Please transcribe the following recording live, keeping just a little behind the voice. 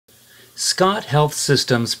Scott Health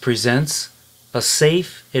Systems presents a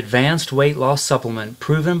safe, advanced weight loss supplement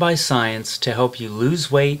proven by science to help you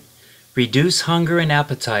lose weight, reduce hunger and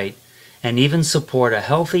appetite, and even support a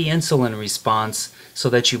healthy insulin response so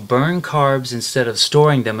that you burn carbs instead of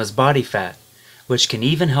storing them as body fat, which can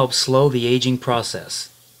even help slow the aging process.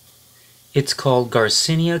 It's called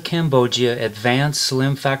Garcinia Cambogia Advanced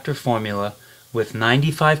Slim Factor Formula with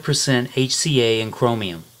 95% HCA and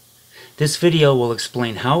chromium. This video will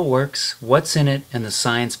explain how it works, what's in it, and the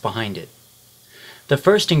science behind it. The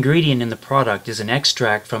first ingredient in the product is an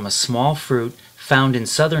extract from a small fruit found in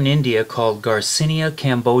southern India called Garcinia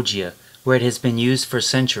Cambogia, where it has been used for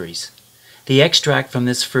centuries. The extract from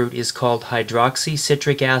this fruit is called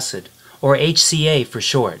hydroxycitric acid, or HCA for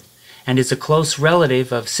short, and is a close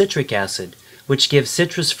relative of citric acid, which gives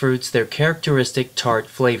citrus fruits their characteristic tart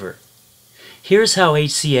flavor. Here's how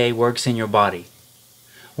HCA works in your body.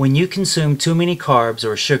 When you consume too many carbs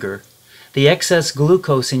or sugar, the excess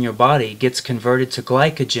glucose in your body gets converted to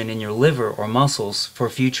glycogen in your liver or muscles for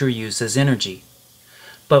future use as energy.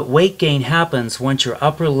 But weight gain happens once your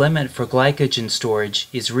upper limit for glycogen storage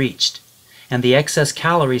is reached, and the excess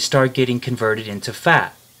calories start getting converted into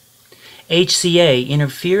fat. HCA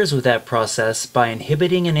interferes with that process by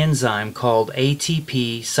inhibiting an enzyme called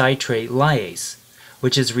ATP citrate lyase,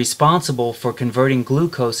 which is responsible for converting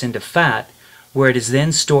glucose into fat, where it is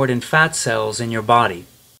then stored in fat cells in your body.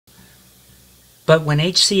 But when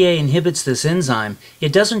HCA inhibits this enzyme,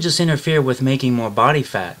 it doesn't just interfere with making more body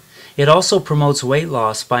fat. It also promotes weight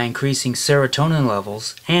loss by increasing serotonin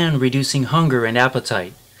levels and reducing hunger and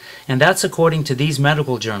appetite. And that's according to these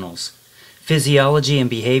medical journals: Physiology and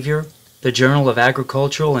Behavior, the Journal of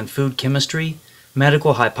Agricultural and Food Chemistry,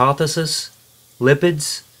 Medical Hypothesis,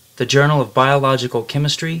 Lipids, the Journal of Biological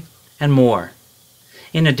Chemistry, and more.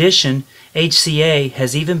 In addition, HCA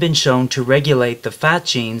has even been shown to regulate the fat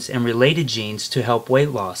genes and related genes to help weight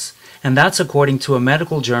loss, and that's according to a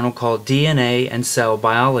medical journal called DNA and Cell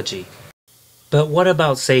Biology. But what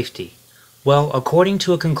about safety? Well, according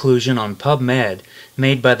to a conclusion on PubMed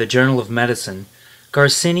made by the Journal of Medicine,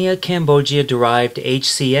 Garcinia Cambogia-derived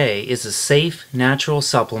HCA is a safe, natural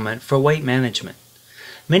supplement for weight management.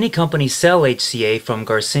 Many companies sell HCA from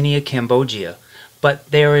Garcinia Cambogia,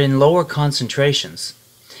 but they are in lower concentrations.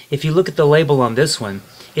 If you look at the label on this one,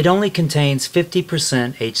 it only contains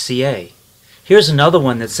 50% HCA. Here's another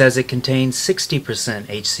one that says it contains 60%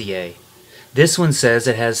 HCA. This one says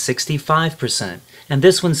it has 65%, and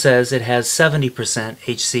this one says it has 70%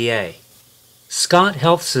 HCA. Scott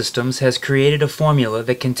Health Systems has created a formula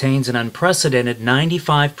that contains an unprecedented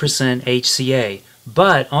 95% HCA,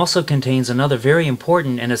 but also contains another very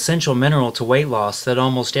important and essential mineral to weight loss that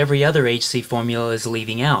almost every other HC formula is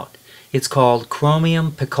leaving out. It's called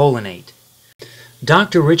chromium picolinate.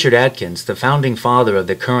 Dr. Richard Atkins, the founding father of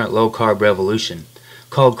the current low-carb revolution,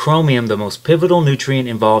 called chromium the most pivotal nutrient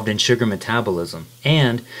involved in sugar metabolism,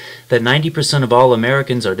 and that 90% of all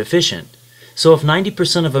Americans are deficient. So if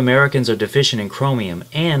 90% of Americans are deficient in chromium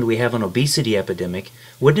and we have an obesity epidemic,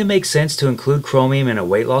 wouldn't it make sense to include chromium in a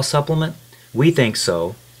weight loss supplement? We think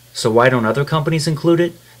so. So why don't other companies include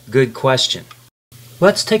it? Good question.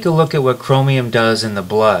 Let's take a look at what chromium does in the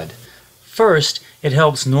blood. First, it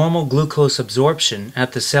helps normal glucose absorption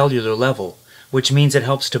at the cellular level, which means it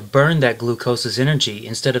helps to burn that glucose as energy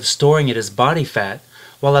instead of storing it as body fat,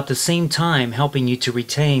 while at the same time helping you to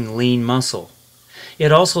retain lean muscle.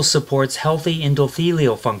 It also supports healthy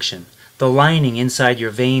endothelial function, the lining inside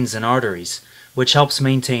your veins and arteries, which helps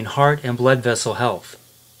maintain heart and blood vessel health.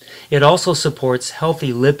 It also supports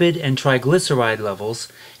healthy lipid and triglyceride levels,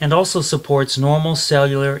 and also supports normal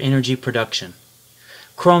cellular energy production.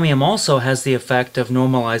 Chromium also has the effect of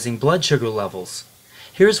normalizing blood sugar levels.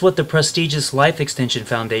 Here's what the prestigious Life Extension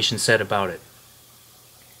Foundation said about it.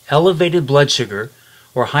 Elevated blood sugar,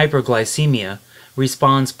 or hyperglycemia,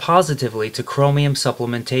 responds positively to chromium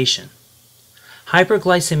supplementation.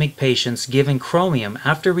 Hyperglycemic patients given chromium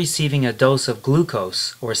after receiving a dose of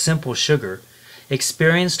glucose, or simple sugar,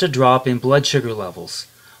 experienced a drop in blood sugar levels,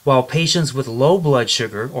 while patients with low blood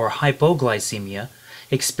sugar, or hypoglycemia,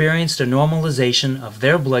 experienced a normalization of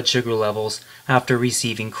their blood sugar levels after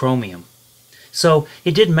receiving chromium. So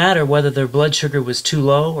it didn't matter whether their blood sugar was too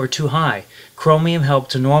low or too high, chromium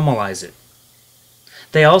helped to normalize it.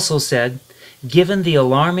 They also said, given the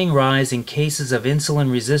alarming rise in cases of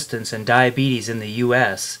insulin resistance and diabetes in the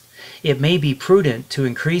U.S., it may be prudent to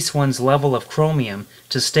increase one's level of chromium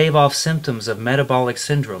to stave off symptoms of metabolic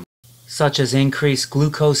syndrome, such as increased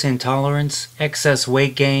glucose intolerance, excess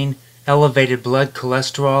weight gain, elevated blood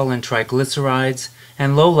cholesterol and triglycerides,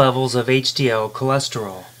 and low levels of HDL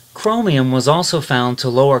cholesterol. Chromium was also found to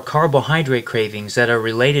lower carbohydrate cravings that are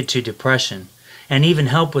related to depression, and even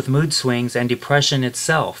help with mood swings and depression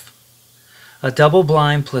itself. A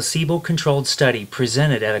double-blind, placebo-controlled study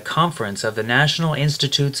presented at a conference of the National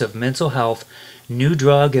Institutes of Mental Health New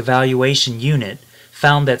Drug Evaluation Unit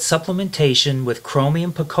found that supplementation with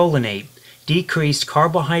chromium picolinate decreased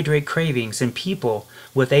carbohydrate cravings in people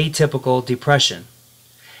with atypical depression.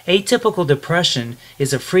 Atypical depression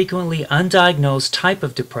is a frequently undiagnosed type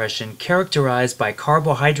of depression characterized by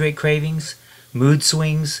carbohydrate cravings, mood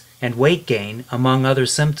swings, and weight gain, among other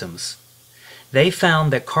symptoms. They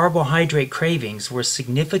found that carbohydrate cravings were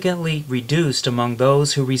significantly reduced among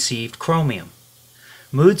those who received chromium.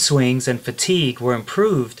 Mood swings and fatigue were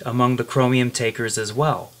improved among the chromium takers as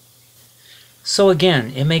well. So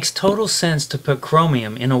again, it makes total sense to put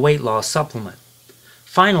chromium in a weight loss supplement.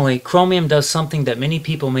 Finally, chromium does something that many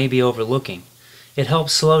people may be overlooking. It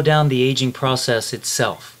helps slow down the aging process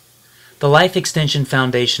itself. The Life Extension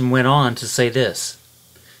Foundation went on to say this: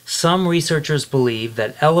 some researchers believe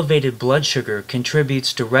that elevated blood sugar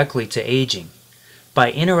contributes directly to aging.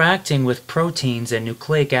 By interacting with proteins and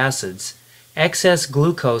nucleic acids, excess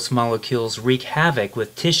glucose molecules wreak havoc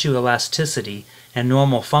with tissue elasticity and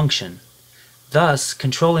normal function. Thus,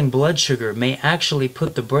 controlling blood sugar may actually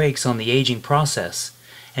put the brakes on the aging process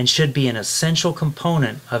and should be an essential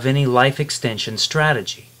component of any life extension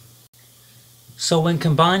strategy. So when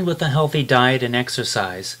combined with a healthy diet and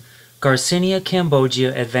exercise, Garcinia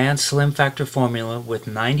Cambogia Advanced Slim Factor Formula with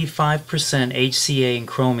 95% HCA and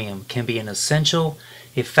chromium can be an essential,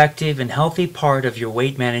 effective, and healthy part of your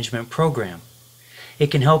weight management program.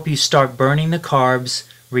 It can help you start burning the carbs,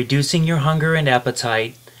 reducing your hunger and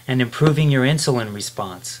appetite, and improving your insulin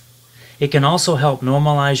response. It can also help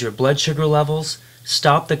normalize your blood sugar levels,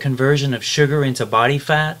 stop the conversion of sugar into body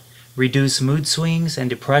fat, reduce mood swings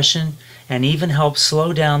and depression, and even help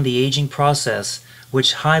slow down the aging process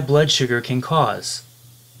which high blood sugar can cause.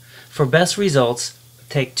 For best results,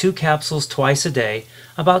 take 2 capsules twice a day,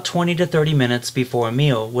 about 20 to 30 minutes before a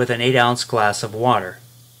meal with an 8-ounce glass of water.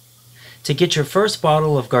 To get your first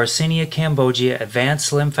bottle of Garcinia Cambogia Advanced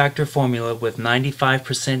Slim Factor Formula with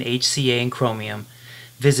 95% HCA and chromium,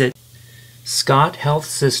 visit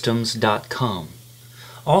scotthealthsystems.com.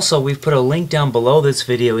 Also, we've put a link down below this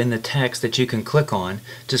video in the text that you can click on.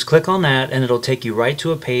 Just click on that and it'll take you right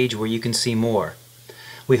to a page where you can see more.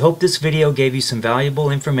 We hope this video gave you some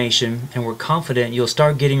valuable information, and we're confident you'll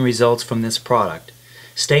start getting results from this product.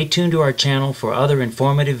 Stay tuned to our channel for other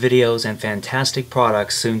informative videos and fantastic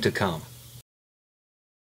products soon to come.